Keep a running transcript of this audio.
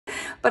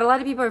but a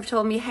lot of people have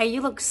told me, hey,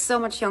 you look so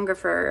much younger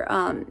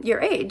for your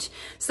age.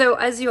 So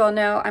as you all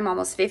know, I'm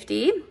almost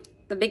 50.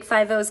 The big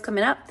 50 is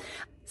coming up.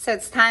 So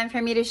it's time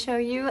for me to show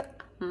you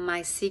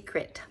my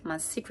secret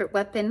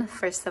weapon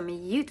for some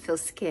youthful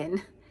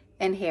skin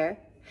and hair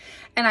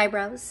and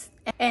eyebrows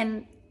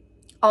and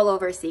all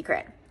over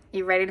secret.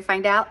 You ready to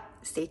find out?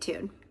 Stay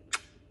tuned.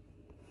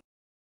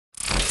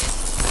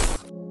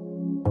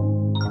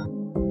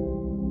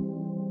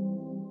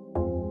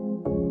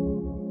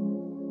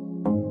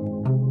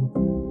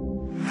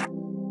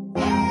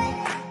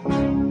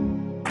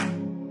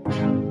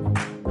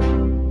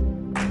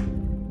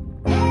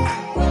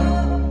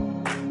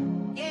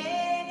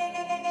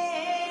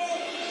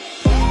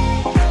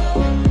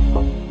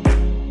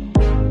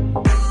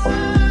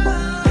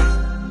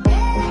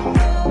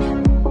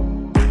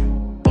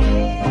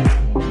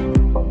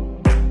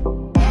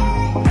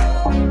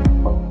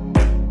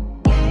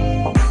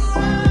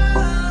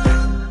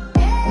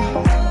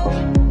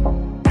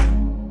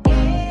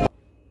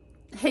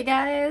 Hey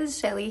guys,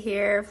 Shelly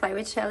here, Fly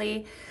with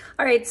Shelly.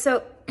 All right,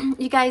 so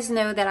you guys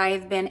know that I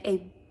have been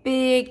a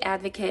big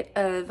advocate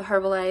of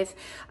Herbalife,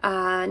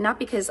 not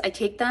because I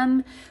take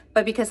them,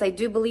 but because I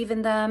do believe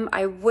in them.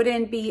 I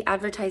wouldn't be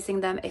advertising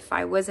them if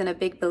I wasn't a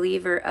big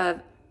believer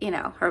of, you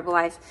know,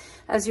 Herbalife.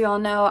 As you all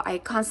know, I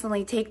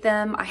constantly take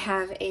them. I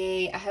have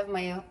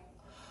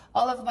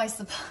all of my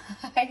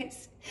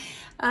supplies.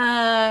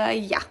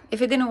 Yeah,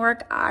 if it didn't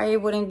work, I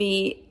wouldn't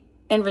be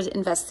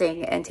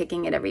investing and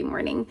taking it every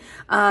morning.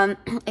 I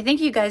think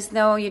you guys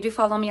know, you do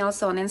follow me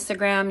also on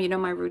Instagram, you know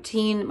my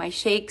routine, my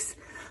shakes.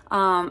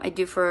 I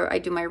do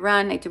my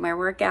run, I do my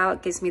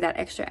workout, gives me that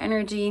extra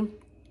energy.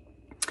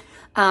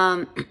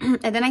 And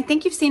then I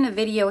think you've seen a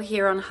video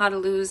here on how to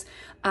lose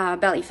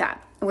belly fat,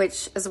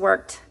 which has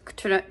worked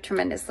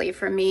tremendously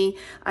for me.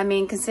 I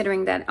mean,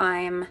 considering that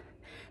I'm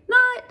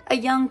not a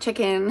young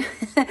chicken,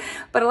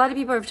 but a lot of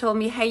people have told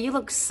me, hey, you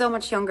look so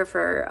much younger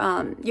for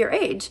your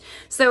age.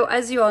 So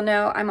as you all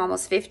know, I'm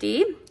almost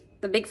 50.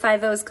 The big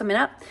 50 is coming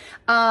up.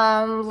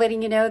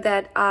 Letting you know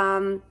that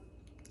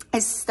I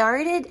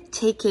started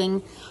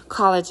taking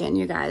collagen,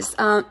 you guys.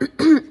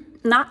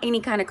 Not any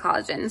kind of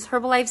collagen. It's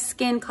Herbalife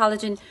Skin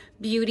Collagen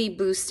Beauty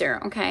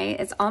Booster, okay?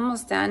 It's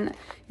almost done.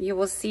 You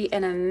will see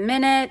in a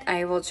minute.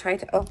 I will try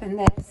to open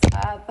this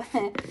up.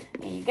 There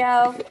you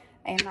go.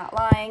 I am not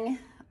lying.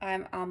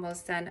 I'm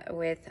almost done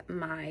with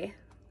my,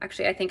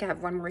 actually, I think I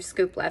have one more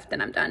scoop left and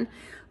I'm done.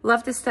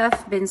 Love this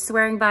stuff, been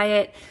swearing by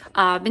it.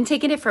 Been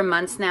taking it for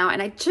months now,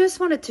 and I just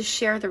wanted to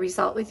share the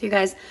result with you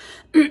guys.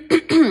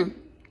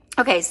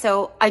 Okay,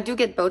 so I do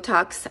get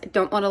Botox, I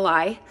don't want to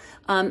lie.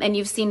 And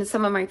you've seen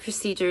some of my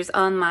procedures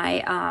on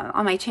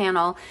my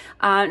channel.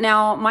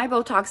 Now, my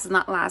Botox does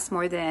not last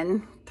more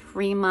than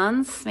 3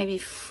 months, maybe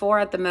 4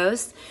 at the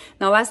most.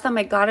 Now, last time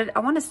I got it, I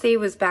want to say it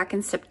was back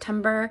in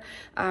September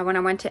when I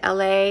went to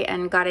LA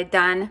and got it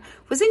done.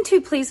 Wasn't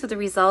too pleased with the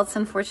results,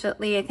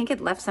 unfortunately. I think it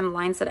left some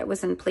lines that I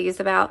wasn't pleased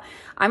about.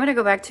 I'm going to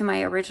go back to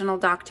my original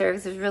doctor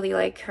because I really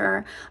like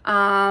her.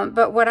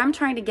 But what I'm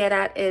trying to get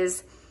at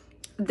is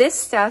this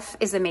stuff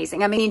is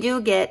amazing. I mean, you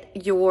do get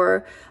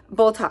your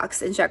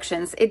Botox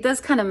injections. It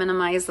does kind of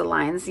minimize the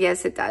lines.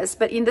 Yes, it does,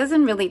 but it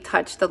doesn't really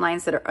touch the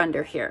lines that are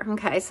under here.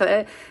 Okay,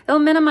 so it'll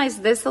minimize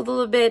this a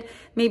little bit,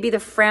 maybe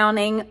the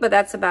frowning, but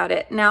that's about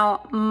it.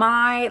 Now,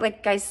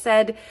 like I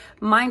said,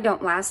 mine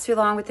don't last too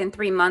long. Within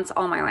 3 months,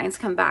 all my lines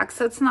come back.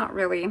 So it's not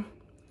really,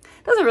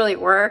 doesn't really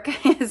work.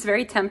 It's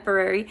very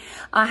temporary.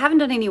 I haven't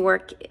done any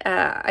work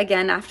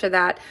again after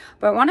that,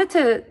 but I wanted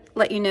to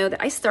let you know that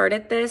I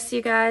started this,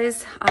 you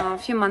guys, a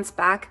few months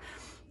back,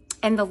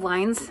 and the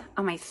lines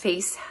on my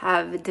face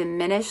have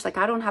diminished. Like,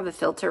 I don't have a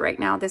filter right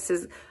now. This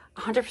is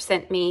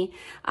 100% me.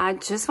 I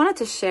just wanted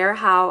to share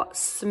how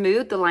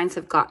smooth the lines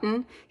have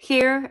gotten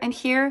here and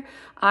here.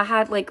 I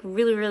had like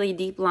really, really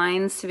deep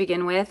lines to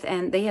begin with,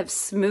 and they have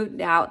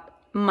smoothed out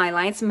my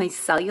lines, my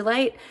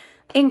cellulite.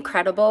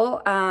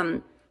 Incredible.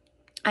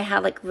 I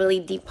had like really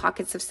deep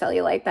pockets of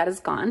cellulite that is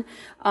gone.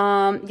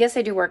 Yes,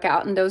 I do work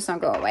out and those don't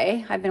go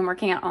away. I've been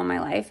working out all my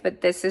life, but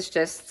this is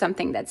just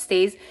something that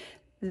stays.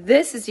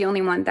 This is the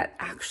only one that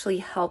actually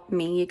helped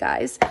me, you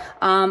guys.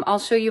 I'll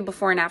show you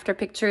before and after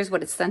pictures,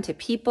 what it's done to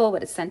people,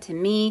 what it's done to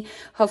me.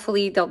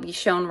 Hopefully they'll be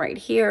shown right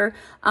here.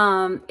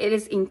 It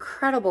is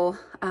incredible,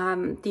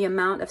 the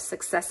amount of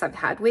success I've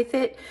had with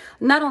it.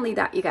 Not only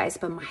that, you guys,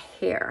 but my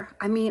hair.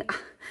 I mean,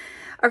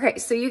 okay,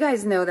 so you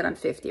guys know that I'm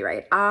 50,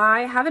 right?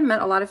 I haven't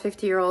met a lot of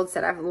 50-year-olds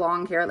that have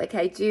long hair like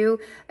I do,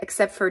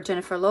 except for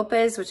Jennifer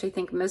Lopez, which I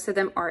think most of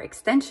them are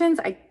extensions.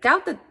 I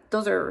doubt that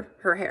those are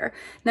her hair.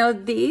 Now,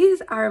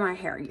 these are my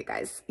hair, you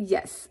guys.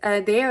 Yes,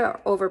 they are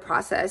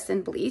over-processed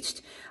and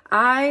bleached.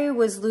 I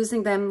was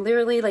losing them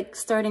literally like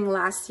starting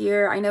last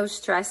year. I know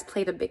stress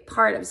played a big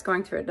part. I was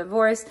going through a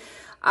divorce.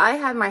 I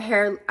had my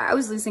hair, I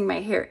was losing my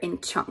hair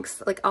in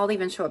chunks. Like, I'll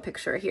even show a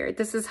picture here.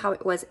 This is how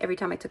it was every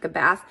time I took a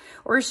bath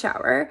or a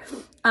shower.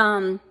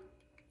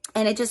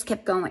 And it just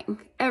kept going.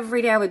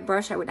 Every day I would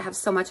brush, I would have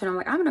so much, and I'm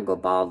like, I'm gonna go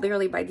bald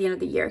literally by the end of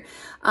the year.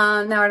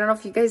 Now, I don't know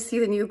if you guys see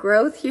the new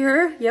growth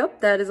here. Yep,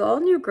 that is all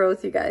new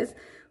growth, you guys.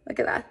 Look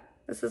at that.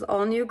 This is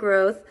all new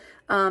growth.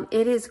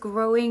 It is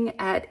growing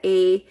at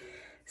a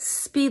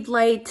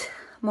speedlight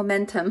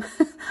momentum.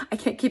 I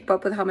can't keep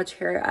up with how much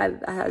hair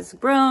has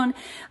grown.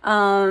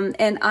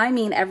 And I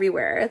mean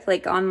everywhere. It's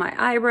like on my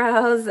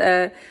eyebrows,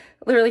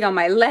 literally on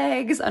my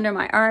legs, under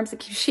my arms. I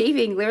keep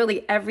shaving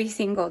literally every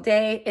single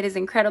day. It is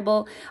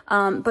incredible.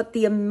 But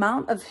the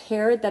amount of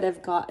hair that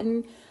I've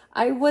gotten,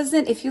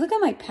 if you look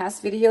at my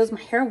past videos,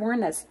 my hair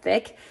weren't as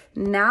thick.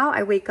 Now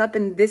I wake up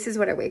and this is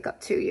what I wake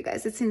up to, you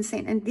guys. It's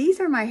insane. And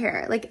these are my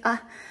hair. Like,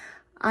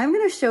 I'm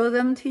going to show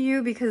them to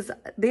you because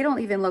they don't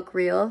even look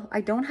real. I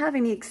don't have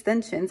any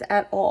extensions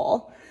at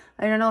all.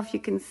 I don't know if you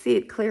can see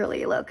it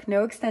clearly. Look,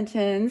 no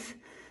extensions.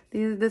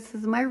 This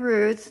is my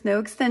roots, no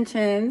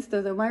extensions.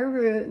 Those are my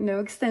roots, no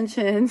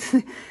extensions.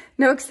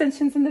 No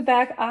extensions in the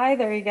back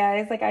either, you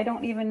guys. Like, I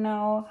don't even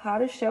know how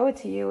to show it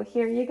to you.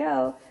 Here you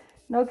go.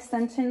 No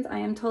extensions. I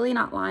am totally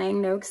not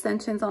lying. No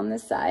extensions on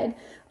this side.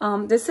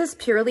 This is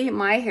purely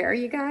my hair,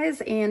 you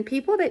guys. And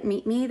people that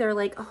meet me, they're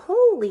like,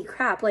 holy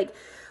crap. Like,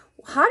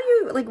 how do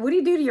you, like, what do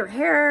you do to your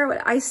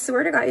hair? I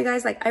swear to God, you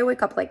guys, like, I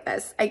wake up like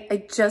this.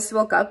 I just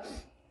woke up.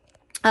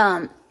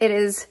 It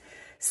is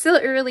still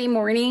early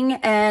morning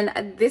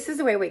and this is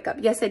the way I wake up.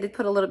 Yes, I did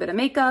put a little bit of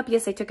makeup.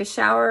 Yes, I took a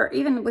shower.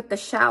 Even with the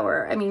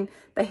shower, I mean,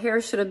 the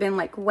hair should have been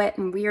like wet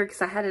and weird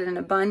because I had it in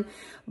a bun,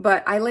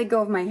 but I let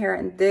go of my hair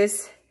and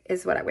this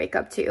is what I wake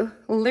up to.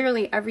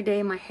 Literally every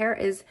day my hair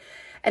is,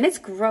 and it's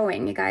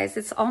growing, you guys.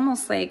 It's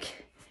almost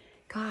like,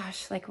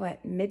 gosh, like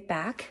what,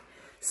 mid-back?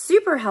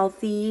 Super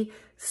healthy.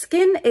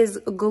 Skin is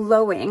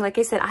glowing. Like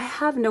I said, I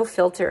have no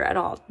filter at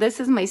all. This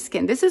is my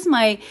skin. This is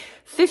my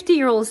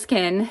 50-year-old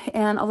skin.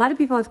 And a lot of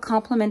people have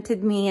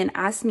complimented me and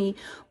asked me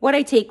what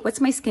I take,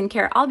 what's my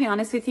skincare. I'll be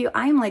honest with you,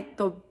 I'm like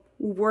the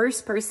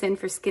worst person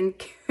for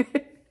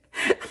skincare.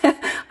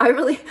 I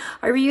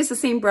reuse the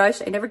same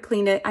brush. I never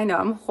clean it. I know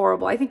I'm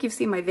horrible. I think you've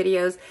seen my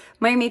videos.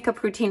 My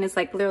makeup routine is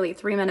like literally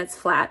 3 minutes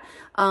flat.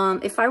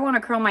 If I want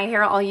to curl my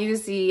hair, I'll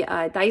use the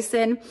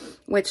Dyson,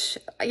 which,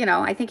 you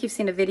know, I think you've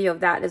seen a video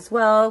of that as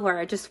well, where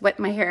I just wet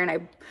my hair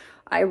and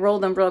I roll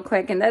them real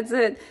quick and that's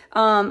it.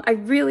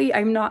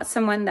 I'm not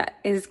someone that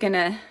is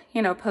gonna,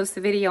 you know, post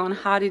a video on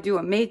how to do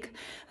a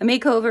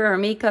makeover or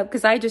makeup,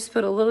 because I just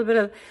put a little bit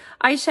of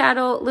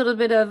eyeshadow, a little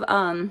bit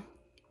of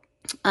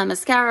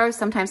mascara.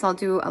 Sometimes I'll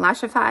do a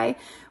Lashify,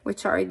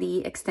 which are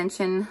the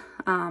extension,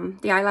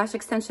 the eyelash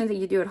extensions that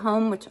you do at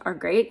home, which are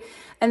great.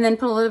 And then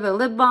put a little bit of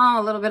lip balm,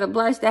 a little bit of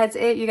blush. That's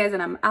it, you guys.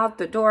 And I'm out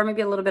the door.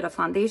 Maybe a little bit of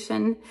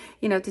foundation,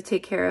 you know, to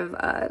take care of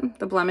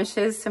the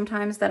blemishes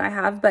sometimes that I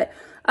have. But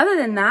other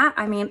than that,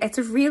 I mean, it's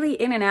really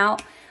in and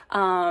out.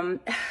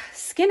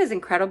 Skin is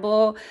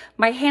incredible.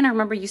 My hand, I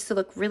remember, used to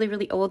look really,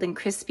 really old and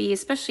crispy,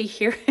 especially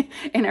here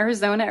in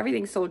Arizona.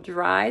 Everything's so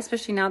dry,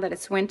 especially now that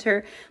it's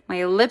winter.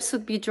 My lips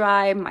would be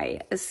dry.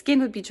 My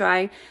skin would be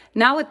dry.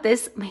 Now with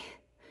this, my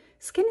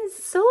skin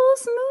is so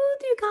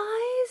smooth, you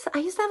guys. I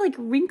used to have like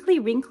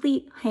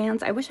wrinkly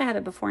hands. I wish I had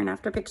a before and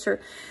after picture.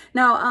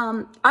 Now,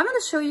 I'm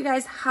going to show you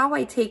guys how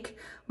I take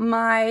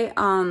my,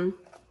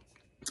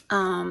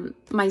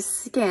 my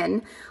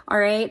skin. All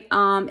right.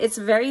 It's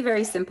very,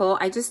 very simple.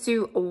 I just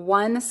do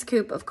 1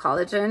 scoop of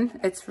collagen.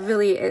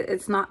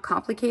 It's not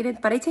complicated,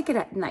 but I take it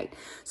at night.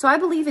 So I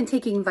believe in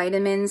taking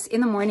vitamins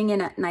in the morning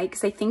and at night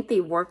because I think they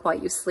work while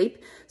you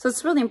sleep. So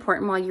it's really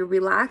important while you're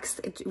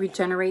relaxed. It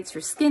regenerates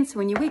your skin. So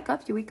when you wake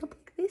up like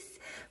this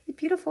with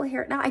beautiful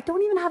hair. Now I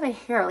don't even have a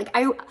hair. Like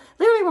I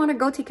literally want to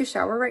go take a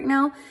shower right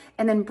now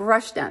and then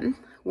brush them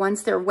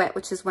once they're wet,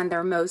 which is when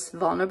they're most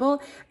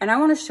vulnerable. And I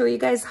want to show you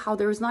guys how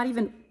there's not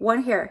even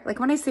one hair. Like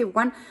when I say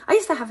one, I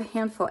used to have a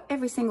handful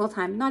every single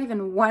time. Not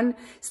even one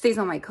stays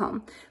on my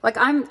comb. Like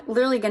I'm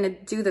literally going to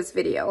do this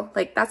video.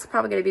 Like that's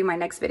probably going to be my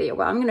next video.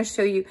 Well, I'm going to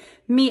show you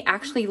me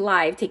actually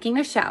live taking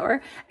a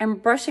shower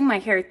and brushing my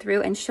hair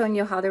through and showing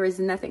you how there is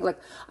nothing. Look,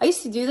 I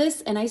used to do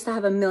this and I used to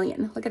have a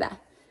million. Look at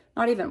that.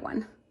 Not even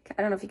one.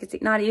 I don't know if you can see.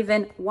 Not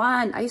even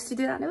one. I used to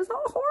do that and it was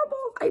all horrible.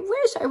 I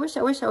wish.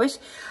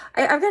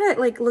 I've got to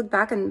like look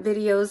back on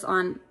videos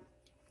on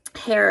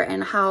hair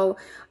and how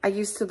I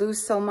used to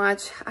lose so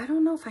much. I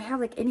don't know if I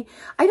have like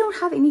I don't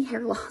have any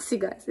hair loss, you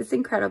guys. It's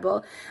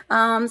incredible.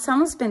 It's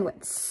almost been,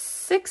 what,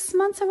 6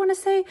 months, I want to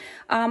say.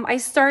 I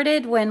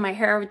started when my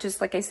hair,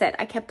 just like I said,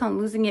 I kept on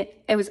losing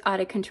it. It was out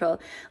of control.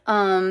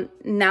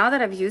 Now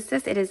that I've used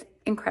this, it is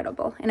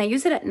incredible. And I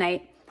use it at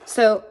night.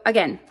 So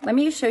again, let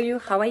me show you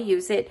how I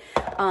use it.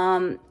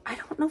 I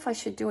don't know if I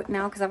should do it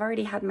now because I've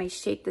already had my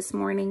shake this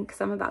morning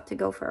because I'm about to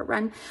go for a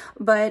run.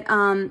 But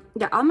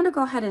yeah, I'm going to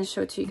go ahead and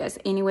show it to you guys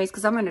anyways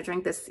because I'm going to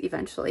drink this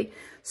eventually.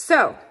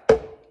 So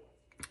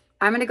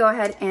I'm going to go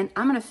ahead and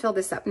I'm going to fill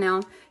this up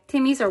now.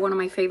 TEAMI's are one of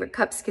my favorite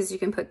cups because you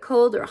can put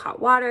cold or hot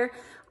water.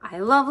 I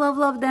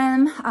love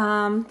them.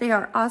 They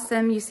are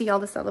awesome. You see all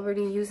the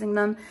celebrities using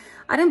them.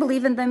 I didn't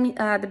believe in them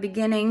at the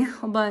beginning,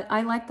 but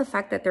I like the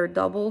fact that they're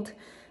doubled.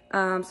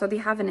 So they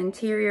have an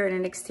interior and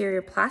an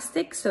exterior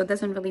plastic, so it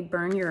doesn't really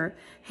burn your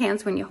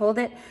hands when you hold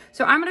it.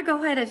 So I'm going to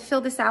go ahead and fill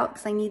this out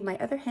because I need my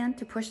other hand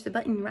to push the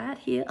button right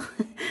here.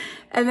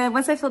 And then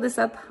once I fill this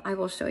up, I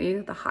will show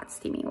you the hot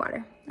steaming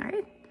water. All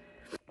right.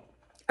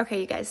 Okay,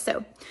 you guys,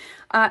 so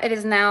it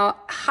is now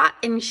hot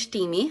and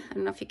steamy. I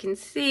don't know if you can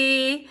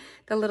see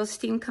the little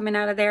steam coming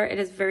out of there. It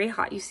is very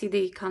hot. You see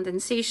the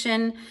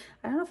condensation.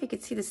 I don't know if you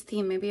could see the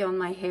steam maybe on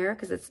my hair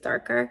because it's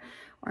darker,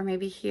 or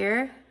maybe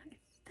here.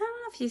 I don't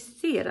know if you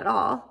see it at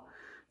all.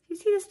 Do you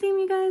see the steam,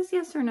 you guys?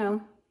 Yes or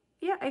no?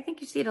 Yeah, I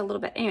think you see it a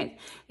little bit. Anyway,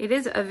 it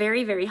is a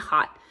very, very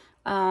hot.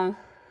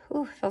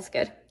 Ooh, feels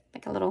good.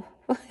 Like a little,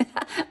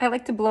 I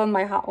like to blow in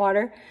my hot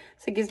water,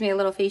 so it gives me a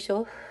little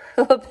facial.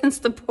 Opens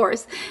the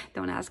pores.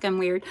 Don't ask, I'm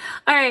weird.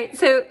 All right,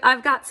 so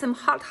I've got some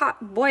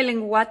hot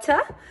boiling water.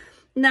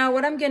 Now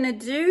what I'm gonna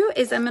do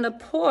is I'm gonna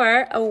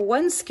pour a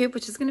 1 scoop,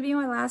 which is gonna be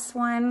my last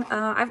one.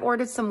 I've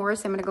ordered some more,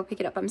 so I'm gonna go pick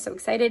it up. I'm so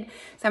excited.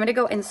 So I'm gonna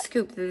go and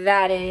scoop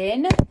that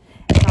in.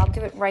 And I'll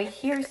do it right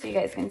here so you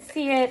guys can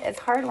see it. It's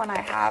hard when I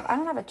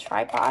don't have a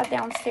tripod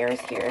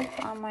downstairs here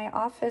on my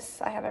office.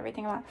 I have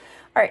everything on.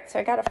 All right, so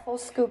I got a full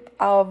scoop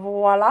of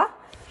voila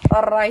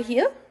right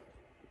here.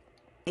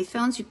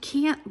 Phones, you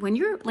can't, when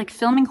you're like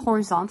filming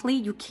horizontally,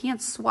 you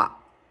can't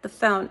swap the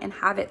phone and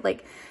have it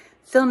like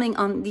filming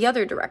on the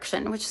other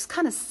direction, which just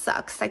kind of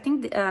sucks. I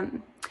think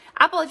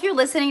Apple, if you're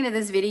listening to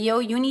this video,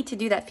 you need to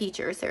do that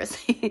feature,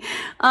 seriously.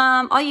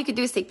 All you could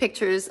do is take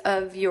pictures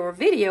of your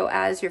video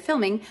as you're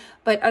filming,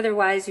 but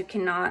otherwise you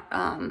cannot,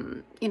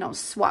 you know,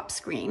 swap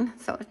screen.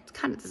 So it's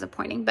kind of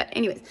disappointing, but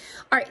anyways.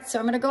 All right, so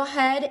I'm gonna go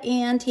ahead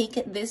and take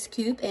this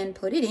cube and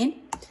put it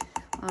in.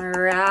 All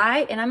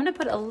right, and I'm gonna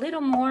put a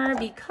little more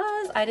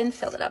because I didn't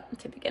fill it up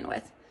to begin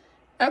with.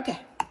 Okay.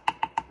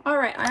 All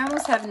right, I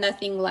almost have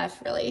nothing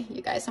left really,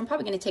 you guys. So I'm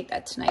probably gonna take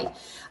that tonight.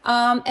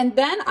 And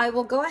then I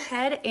will go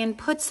ahead and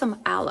put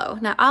some aloe.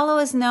 Now, aloe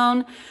is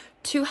known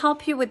to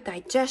help you with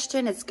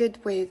digestion. It's good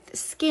with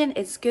skin.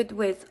 It's good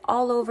with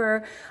all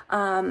over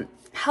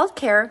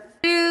healthcare.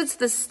 Soothes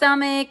the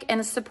stomach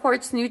and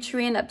supports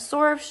nutrient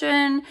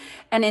absorption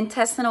and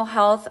intestinal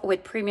health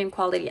with premium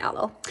quality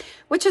aloe,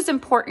 which is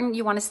important.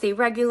 You want to stay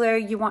regular.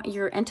 You want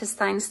your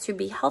intestines to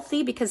be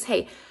healthy because,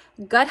 hey,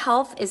 gut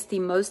health is the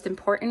most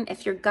important.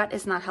 If your gut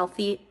is not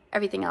healthy,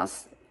 everything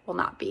else will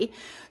not be.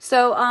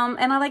 So,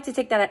 and I like to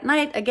take that at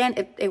night. Again,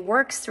 it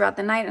works throughout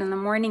the night, and in the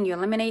morning you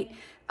eliminate.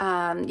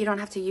 You don't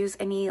have to use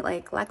any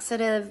like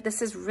laxative.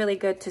 This is really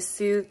good to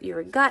soothe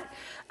your gut.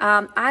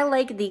 I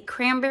like the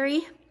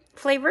cranberry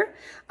flavor.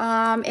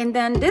 And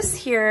then this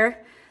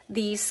here,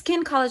 the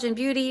Skin Collagen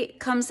Beauty,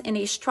 comes in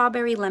a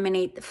strawberry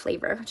lemonade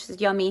flavor, which is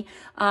yummy,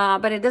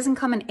 but it doesn't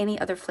come in any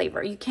other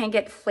flavor. You can't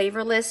get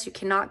flavorless. You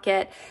cannot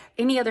get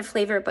any other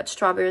flavor but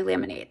strawberry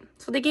lemonade.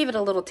 So they gave it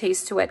a little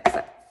taste to it, because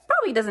it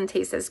probably doesn't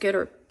taste as good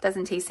or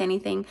doesn't taste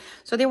anything.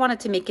 So they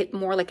wanted to make it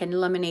more like a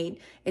lemonade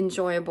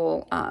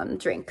enjoyable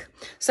drink.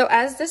 So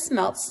as this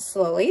melts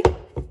slowly,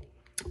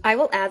 I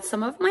will add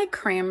some of my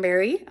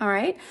cranberry, all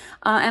right?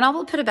 And I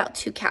will put about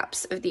 2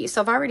 caps of these.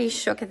 So I've already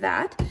shook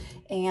that,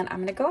 and I'm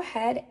gonna go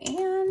ahead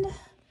and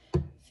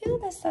fill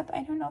this up.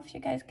 I don't know if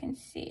you guys can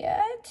see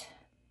it.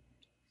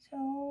 So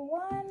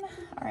 1,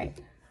 all right,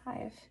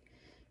 5.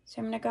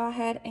 So I'm gonna go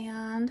ahead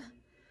and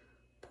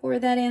pour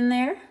that in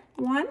there,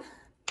 1,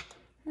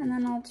 and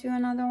then I'll do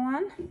another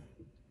 1,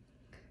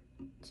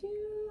 2.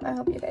 I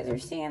hope you guys are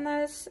seeing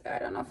this. I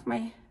don't know if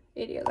my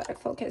video got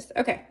focused.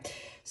 Okay,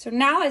 so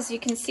now as you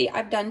can see,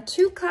 I've done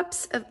 2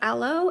 cups of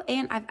aloe,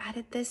 and I've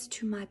added this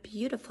to my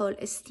beautiful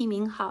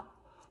steaming hot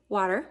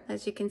water.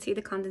 As you can see,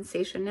 the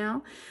condensation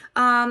now.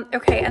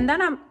 Okay, and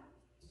then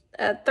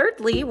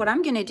thirdly, what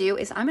I'm gonna do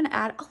is I'm gonna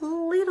add a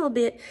little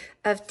bit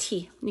of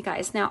tea, you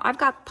guys. Now I've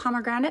got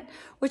pomegranate,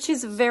 which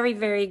is very,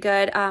 very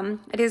good.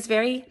 It is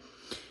very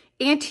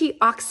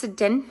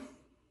antioxidant.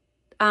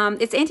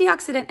 It's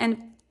antioxidant,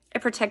 and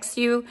it protects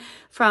you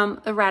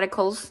from the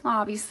radicals,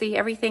 obviously,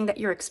 everything that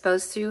you're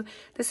exposed to.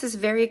 This is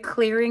very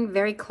clearing,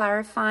 very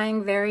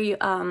clarifying, very,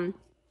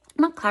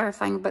 not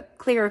clarifying, but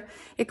clear.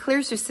 It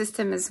clears your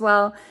system as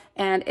well,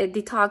 and it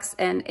detox,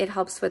 and it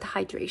helps with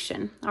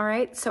hydration, all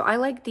right? So I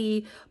like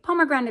the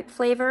pomegranate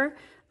flavor.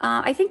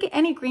 I think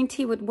any green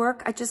tea would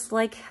work. I just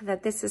like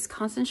that this is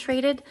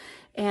concentrated,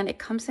 and it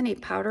comes in a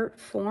powdered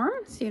form,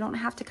 so you don't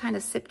have to kind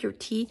of sip your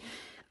tea.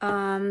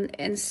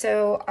 And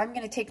so I'm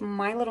going to take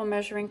my little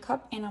measuring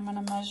cup, and I'm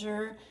going to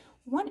measure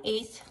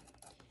 1/8.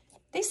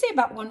 They say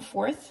about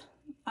 1/4.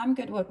 I'm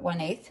good with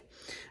 1/8.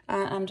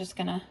 I'm just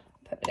going to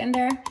put it in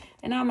there,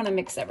 and now I'm going to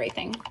mix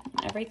everything.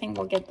 Everything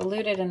will get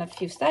diluted in a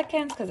few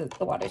seconds because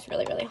the water is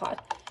really, really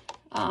hot.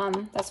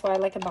 That's what I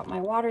like about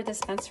my water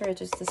dispenser. It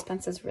just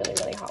dispenses really,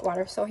 really hot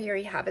water. So here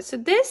you have it. So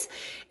this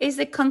is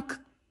the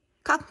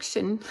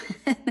concoction.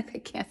 I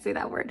can't say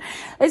that word.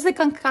 It's the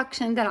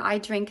concoction that I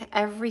drink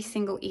every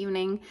single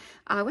evening.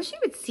 I wish you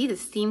would see the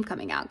steam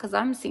coming out, because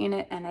I'm seeing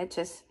it, and it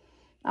just,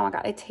 oh my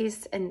God, it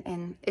tastes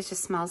and it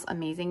just smells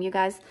amazing, you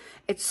guys.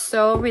 It's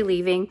so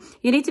relieving.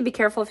 You need to be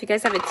careful. If you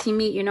guys have a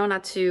TEAMI, you know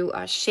not to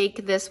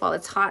shake this while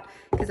it's hot,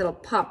 because it'll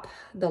pop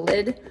the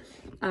lid.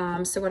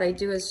 So what I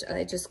do is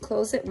I just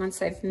close it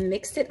once I've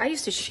mixed it. I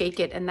used to shake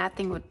it, and that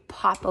thing would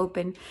pop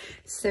open.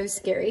 So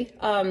scary.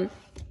 All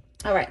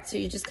right, so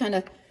you just kind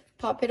of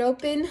pop it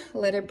open,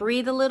 let it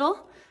breathe a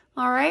little.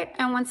 All right,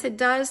 and once it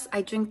does,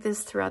 I drink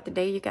this throughout the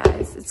day, you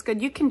guys. It's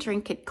good. You can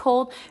drink it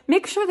cold.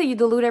 Make sure that you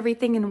dilute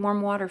everything in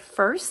warm water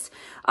first.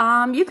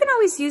 You can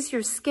always use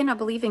your skin, I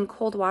believe, in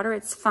cold water.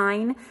 It's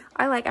fine.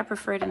 I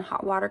prefer it in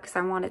hot water because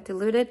I want it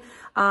diluted.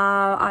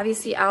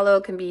 Obviously,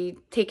 aloe can be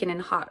taken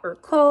in hot or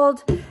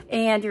cold.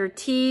 And your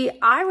tea,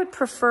 I would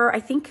prefer, I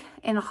think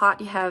in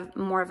hot you have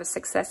more of a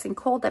success. In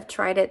cold, I've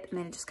tried it and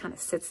then it just kind of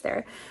sits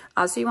there.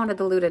 So you want to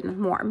dilute it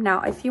in warm.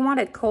 Now, if you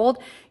want it cold,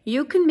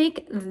 you can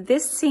make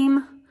this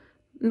same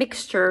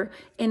mixture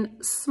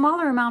in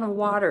smaller amount of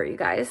water, you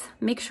guys.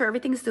 Make sure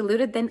everything's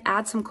diluted, then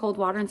add some cold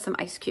water and some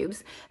ice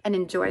cubes and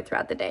enjoy it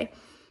throughout the day.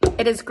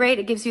 It is great.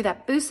 It gives you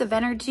that boost of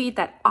energy,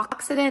 that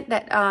oxidant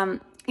that,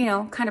 you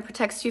know, kind of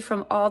protects you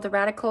from all the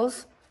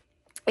radicals.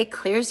 It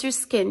clears your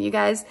skin, you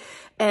guys.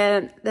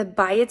 And the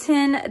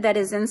biotin that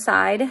is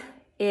inside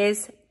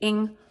is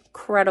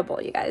incredible,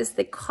 you guys.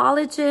 The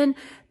collagen,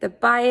 the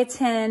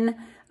biotin,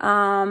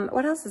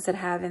 what else does it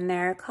have in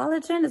there?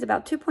 Collagen is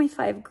about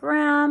 2.5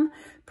 grams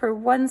per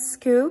 1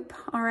 scoop.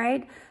 All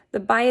right. The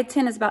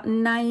biotin is about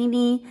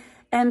 90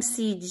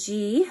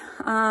 mcg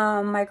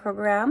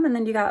microgram. And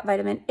then you got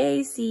vitamin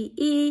A, C,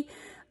 E.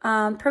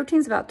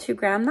 Protein's about 2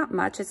 grams, not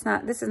much. It's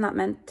not, this is not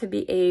meant to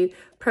be a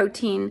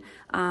protein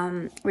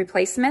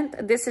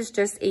replacement. This is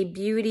just a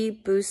beauty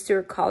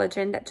booster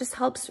collagen that just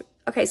helps.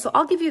 Okay, so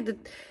I'll give you the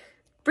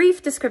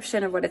brief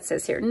description of what it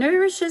says here.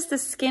 Nourishes the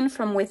skin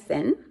from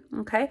within,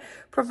 okay?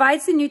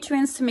 Provides the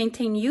nutrients to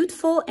maintain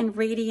youthful and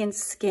radiant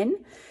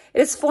skin. It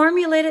is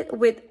formulated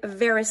with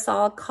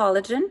Verisol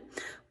collagen,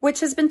 which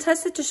has been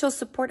tested to show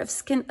support of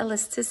skin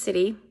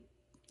elasticity.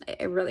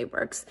 It really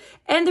works.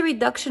 And the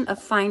reduction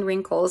of fine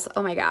wrinkles.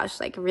 Oh my gosh,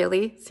 like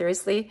really?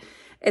 Seriously?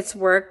 It's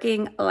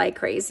working like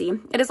crazy.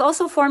 It is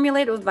also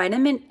formulated with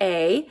vitamin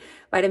A,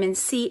 vitamin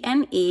C,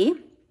 and E.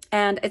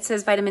 And it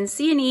says vitamin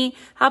C and E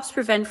helps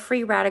prevent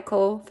free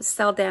radical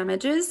cell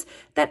damages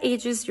that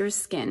ages your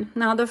skin.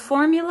 Now, the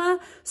formula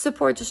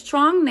supports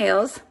strong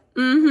nails.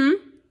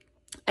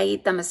 I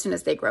eat them as soon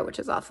as they grow, which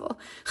is awful.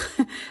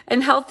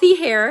 And healthy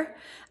hair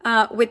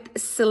with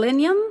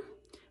selenium,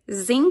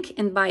 zinc,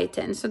 and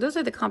biotin. So those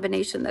are the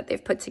combination that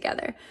they've put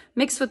together.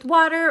 Mix with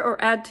water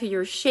or add to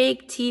your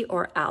shake, tea,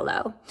 or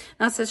aloe.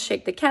 Now it says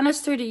shake the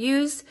canister to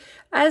use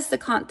as the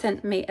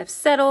content may have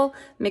settled.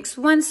 Mix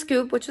 1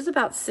 scoop, which is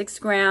about 6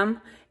 grams,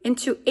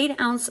 into 8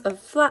 ounces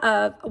of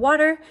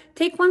water.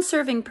 Take 1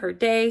 serving per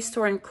day.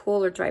 Store in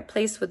cool or dry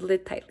place with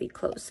lid tightly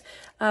closed.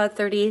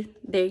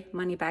 30-day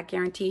money-back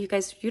guarantee. You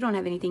guys, you don't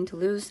have anything to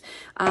lose.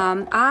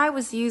 I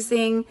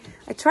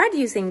tried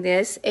using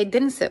this. It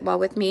didn't sit well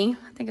with me.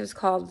 I think it was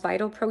called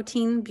Vital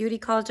Protein Beauty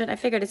Collagen. I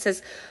figured it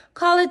says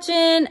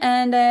collagen,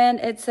 and then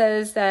it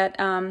says that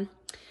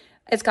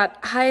it's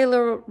got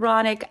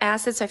hyaluronic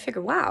acid. So I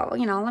figured, wow,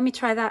 you know, let me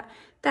try that.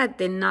 That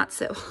did not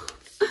sit well.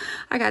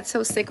 I got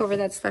so sick over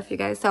that stuff, you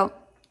guys. So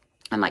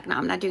I'm like, no,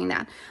 I'm not doing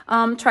that.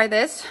 Try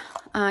this.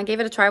 Gave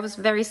it a try. I was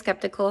very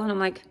skeptical. And I'm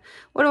like,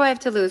 what do I have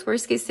to lose?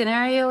 Worst case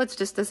scenario, it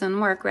just doesn't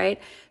work,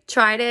 right?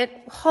 Tried it.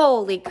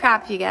 Holy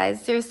crap, you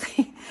guys.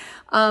 Seriously.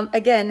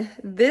 Again,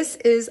 this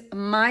is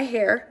my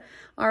hair.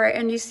 All right,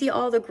 and you see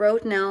all the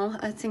growth now.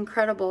 It's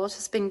incredible. It's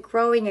just been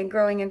growing and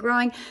growing and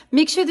growing.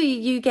 Make sure that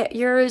you get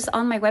yours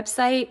on my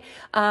website.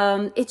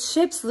 It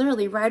ships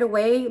literally right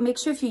away. Make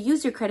sure if you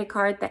use your credit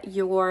card that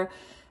your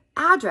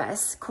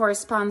address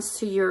corresponds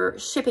to your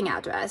shipping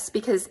address,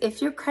 because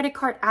if your credit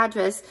card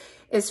address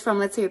is from,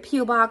 let's say, a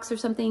PO box or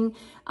something,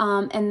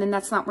 and then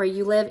that's not where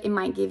you live, it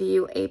might give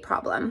you a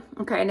problem.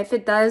 Okay, and if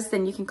it does,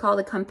 then you can call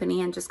the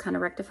company and just kind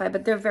of rectify,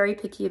 but they're very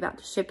picky about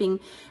the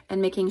shipping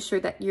and making sure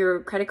that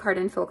your credit card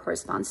info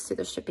corresponds to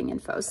the shipping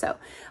info. So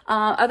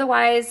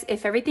otherwise,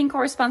 if everything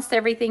corresponds to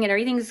everything and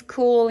everything's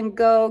cool and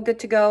good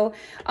to go,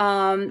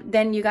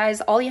 then you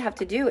guys, all you have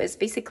to do is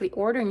basically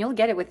order and you'll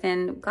get it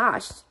within,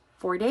 gosh,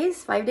 4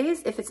 days, 5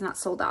 days, if it's not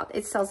sold out.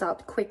 It sells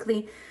out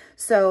quickly.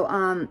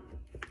 So,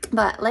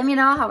 but let me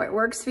know how it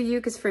works for you,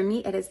 because for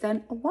me, it has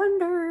done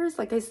wonders.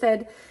 Like I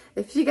said,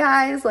 if you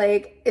guys,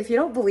 like, if you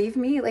don't believe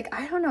me, like,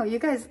 I don't know, you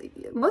guys,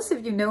 most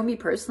of you know me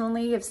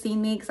personally, have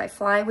seen me because I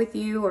fly with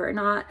you or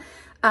not.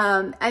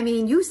 I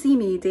mean, you see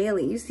me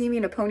daily. You see me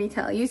in a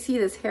ponytail. You see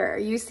this hair.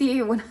 You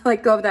see when I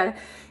like go of that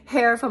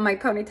hair from my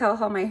ponytail,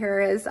 how my hair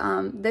is.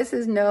 This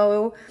is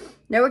no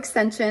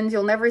extensions.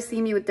 You'll never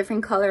see me with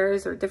different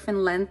colors or different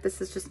length.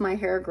 This is just my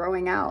hair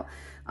growing out.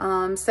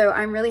 So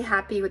I'm really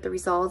happy with the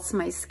results.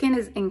 My skin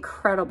is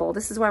incredible.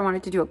 This is why I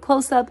wanted to do a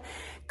close-up,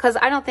 because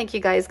I don't think you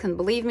guys can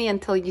believe me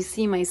until you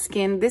see my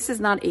skin. This is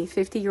not a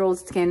 50-year-old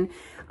skin.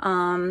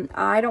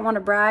 I don't want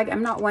to brag.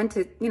 I'm not one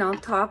to, you know,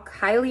 talk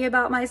highly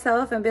about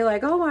myself and be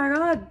like, oh my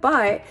God,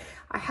 but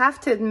I have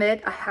to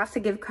admit, I have to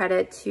give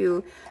credit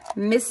to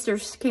Mr.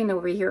 Skin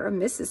over here, or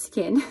Mrs.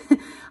 Skin.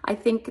 I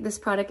think this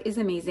product is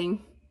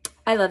amazing.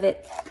 I love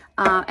it.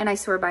 And I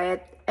swear by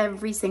it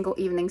every single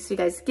evening. So you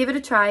guys give it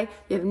a try.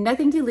 You have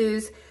nothing to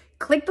lose.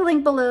 Click the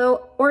link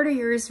below, order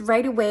yours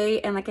right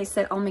away. And like I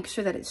said, I'll make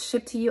sure that it's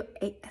shipped to you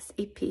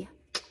ASAP.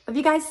 Love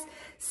you guys.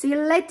 See you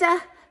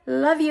later.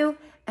 Love you.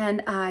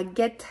 and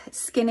get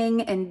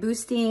skinning and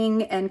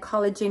boosting and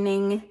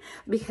collagening,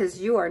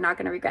 because you are not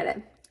going to regret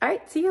it. All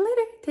right, see you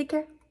later. Take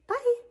care.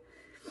 Bye.